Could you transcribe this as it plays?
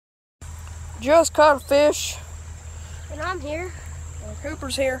Just caught a fish. And I'm here.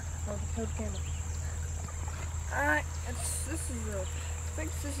 Cooper's here. Alright, this is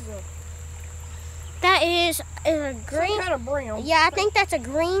a That is a green. some kind of brown. Yeah, I think that's a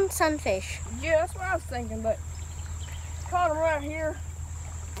green sunfish. Yeah, that's what I was thinking, but caught him right here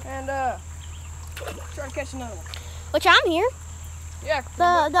and try to catch another one. Which I'm here. Yeah. The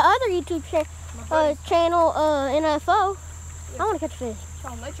other YouTube channel, NFO. Yeah. I want to catch fish. It's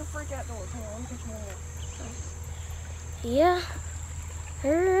called Nature Freak Outdoors. Hang on, let me catch one more. Yeah,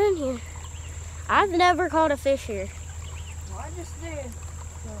 they're in here. I've never caught a fish here. Well, I just did.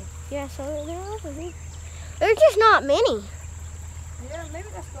 So, Yeah, so they're over here. There's just not many. yeah, maybe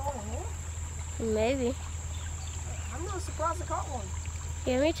that's the only one. Maybe. I'm really surprised I caught one.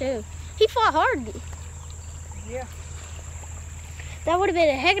 Yeah, me too. He fought hard. Yeah. That would have been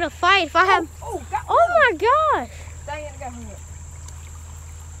a heck of a fight if I had. Oh, got Oh one. my gosh! Dang it, got hung up.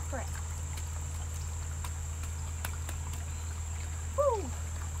 Crap. Woo.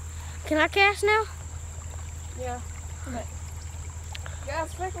 Can I cast now? Yeah. Okay. Guys, I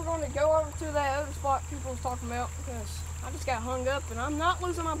think we're going to go over to that other spot people was talking about because I just got hung up and I'm not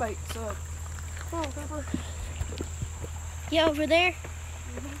losing my bait. So, come on, Cooper. Yeah, over there.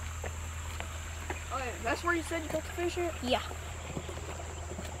 Oh, yeah, that's where you said you caught the fish at? Yeah.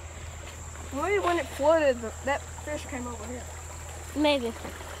 Maybe when it flooded, that fish came over here. Maybe. I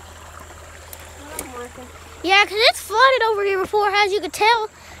reckon. Yeah, because it's flooded over here before, as you can tell.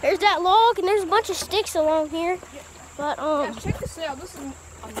 There's that log and there's a bunch of sticks along here. Yeah. But, Yeah, check this out. This is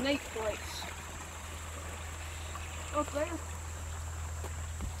a neat place. Up there.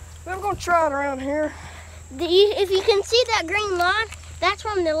 I'm going to try it around here. if you can see that green line, that's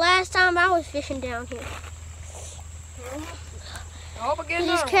from the last time I was fishing down here. I'll begin You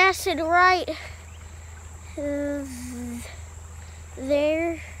just now. cast it right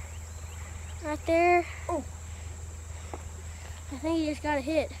there. Right there. Oh. I think you just got a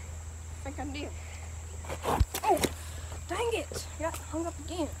hit. I think I did. Oh, dang it. Got hung up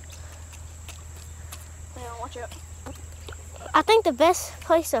again. Now, watch out. I think the best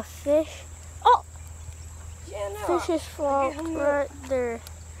place to fish. Oh, Yeah, no. fish is from right there.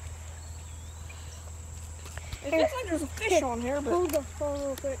 It feels like there's a fish on here, but Hold the phone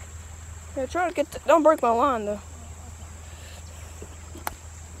real quick. yeah, try to get don't break my line though.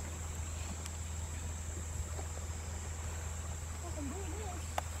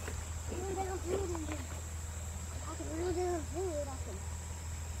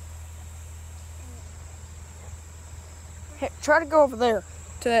 Hey, try to go over there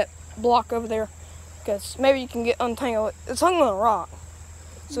to that block over there, because maybe you can get untangled. It's hung on a rock,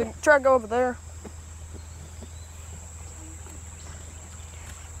 so try to go over there.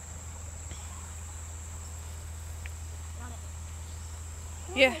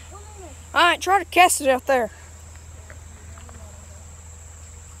 Yeah. All right, try to cast it out there.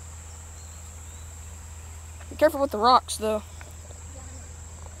 Be careful with the rocks, though.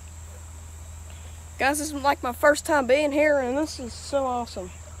 Guys, this is like my first time being here, and this is so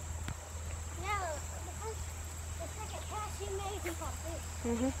awesome.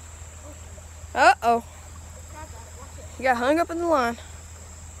 Uh-oh. You got hung up in the line.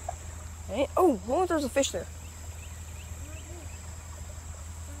 Oh, I wonder if there's a fish there.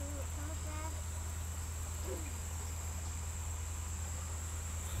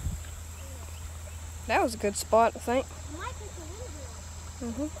 That was a good spot, I think.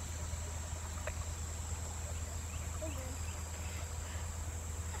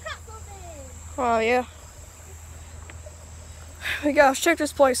 Oh, yeah. We gotta check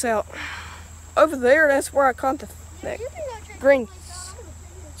this place out. Over there, that's where I caught that green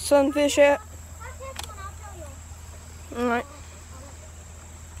sunfish at. Alright.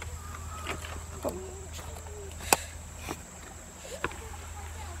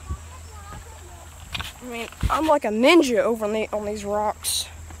 I mean, I'm like a ninja over on these rocks.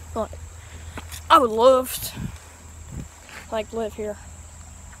 But I would love to live here.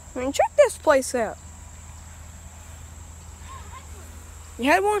 I mean, check this place out. You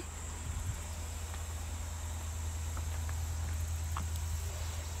had one?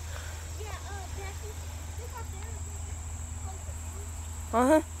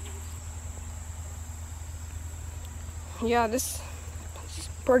 Uh-huh. Yeah, this is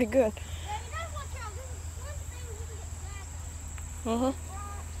pretty good. Uh-huh.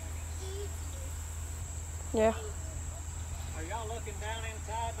 Yeah. Are y'all looking down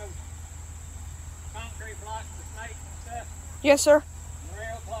inside those concrete blocks, the snakes and stuff? Yes, sir.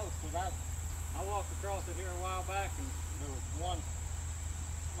 Real close, because I walked across it here a while back and there was one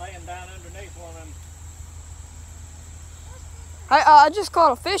laying down underneath one of them. I just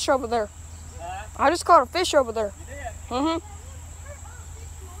caught a fish over there. I just caught a fish over there. You did? Mm-hmm.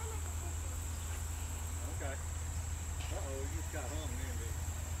 Okay. Uh-oh, you just got hung then, didn't you?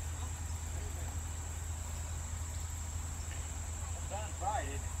 Sounds bright,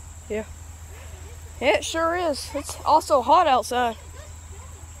 isn't it? Yeah, it sure is. It's also hot outside.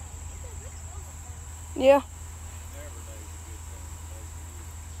 Yeah. Every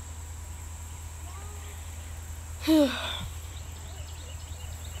day's a good thing.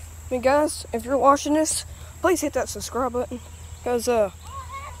 Hey guys, if you're watching this, please hit that subscribe button. Because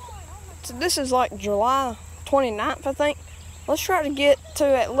this is like July 29th, I think. Let's try to get to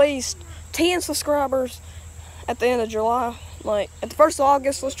at least 10 subscribers at the end of July. Like at the 1st of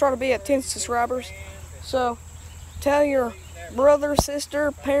August, let's try to be at 10 subscribers. So tell your brother,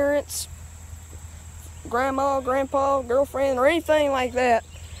 sister, parents, grandma, grandpa, girlfriend, or anything like that.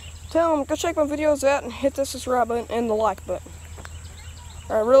 Tell them, go check my videos out and hit the subscribe button and the like button.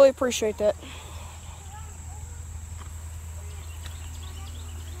 I really appreciate that.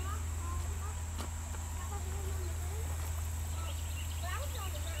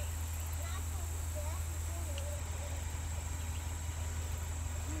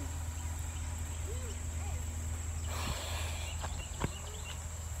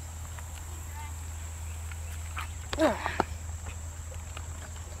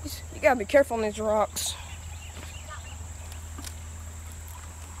 You gotta be careful on these rocks.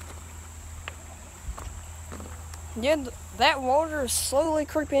 Yeah, that water is slowly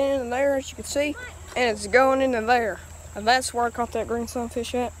creeping into there, as you can see, and it's going into there. And that's where I caught that green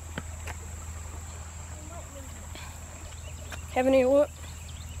sunfish at. Have any look?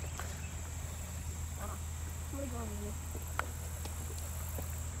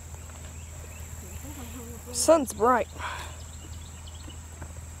 Sun's bright.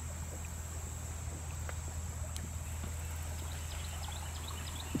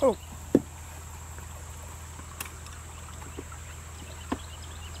 Oh.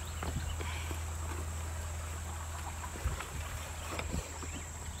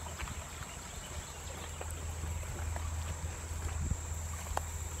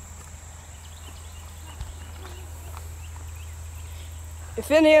 If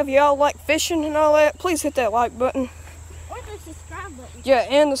any of y'all like fishing and all that, please hit that like button. Or the subscribe button. Yeah,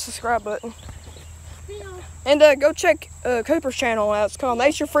 and the subscribe button. You know, And go check Cooper's channel out. It's called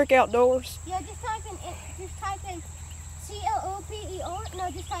Nature Freak Outdoors. yeah, just type in COOPER. No,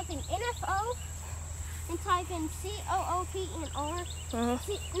 just type in NFO and type in COOPER.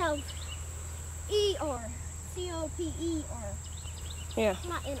 No, ER. COPER. Yeah.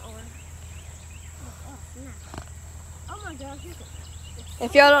 Not NR. Oh, snap. Oh my gosh,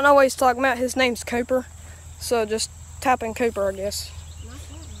 If y'all don't know what he's talking about, his name's Cooper. So just type in Cooper, I guess. not that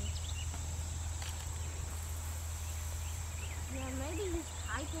one. Yeah, maybe just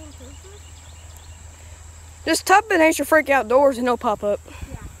type in Cooper. Just type in Nature Freak Outdoors and it'll pop up. Yeah,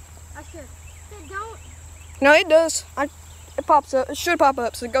 I should. So don't. No, it does. It pops up. It should pop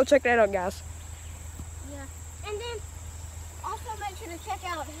up. So go check that out, guys. Yeah, and then also make sure to check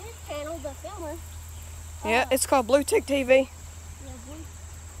out his channel, The Filmer. Yeah, it's called Blue Tick TV. Yeah, Blue.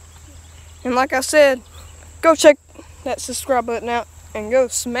 And like I said, go check that subscribe button out and go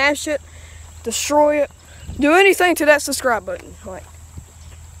smash it, destroy it, do anything to that subscribe button.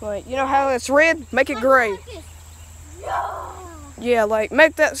 Like you know how it's red? Make it gray. Yeah. Yeah, like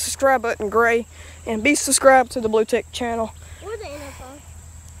make that subscribe button gray and be subscribed to the Blue Tick channel. Or the NFO.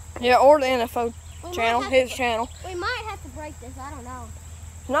 Yeah, or the NFO We channel, might have his to- channel. We might have to break this. I don't know.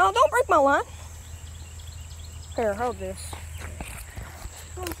 No, don't break my line. Here, hold this.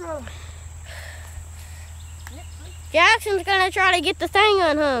 Jackson's gonna try to get the thing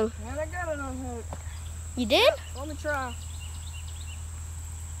unhung. Man, I got it unhooked. You did? Let me try.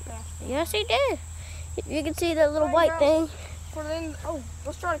 Yes, he did. You can see that little Hey, white guys. thing.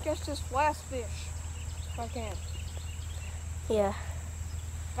 Let's try to catch this last fish. If I can. Yeah.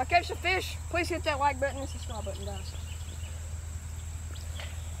 If I catch a fish, please hit that like button and subscribe button, guys.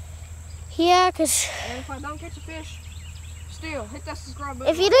 Yeah, because And if I don't catch a fish, still hit that subscribe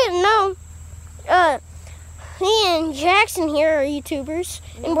button. if you didn't know, me and Jackson here are YouTubers,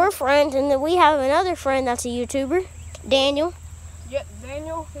 and we're friends, and then we have another friend that's a YouTuber, Daniel. Yeah,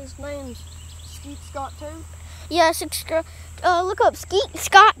 Daniel, his name's Skeet Scott too. Yeah, look up Skeet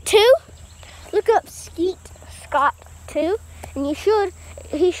Scott 2. Look up Skeet Scott 2, and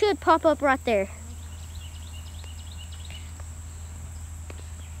he should pop up right there.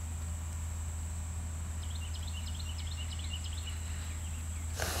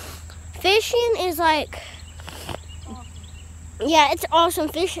 Fishing is like, yeah, it's awesome.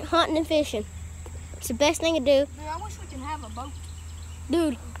 Fishing, hunting, and fishing. It's the best thing to do. Dude, I wish we could have a boat.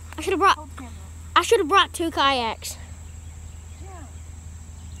 Dude, I should have brought. Boat camera. I should have brought 2 kayaks. Yeah.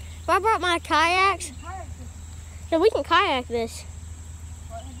 If I brought my kayaks, then we can kayak this.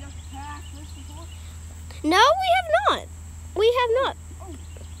 But have you ever kayaked this before? No, we have not. We have not.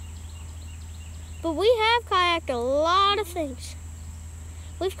 But we have kayaked a lot of things.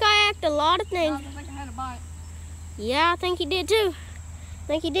 We've kayaked a lot of things. I think I had a bite. Yeah, I think you did too. I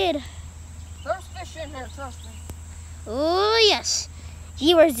think you did. There's fish in there, trust me. Oh, yes.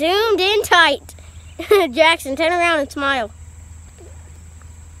 You were zoomed in tight. Jackson, turn around and smile.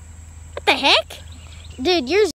 What the heck? Dude, you're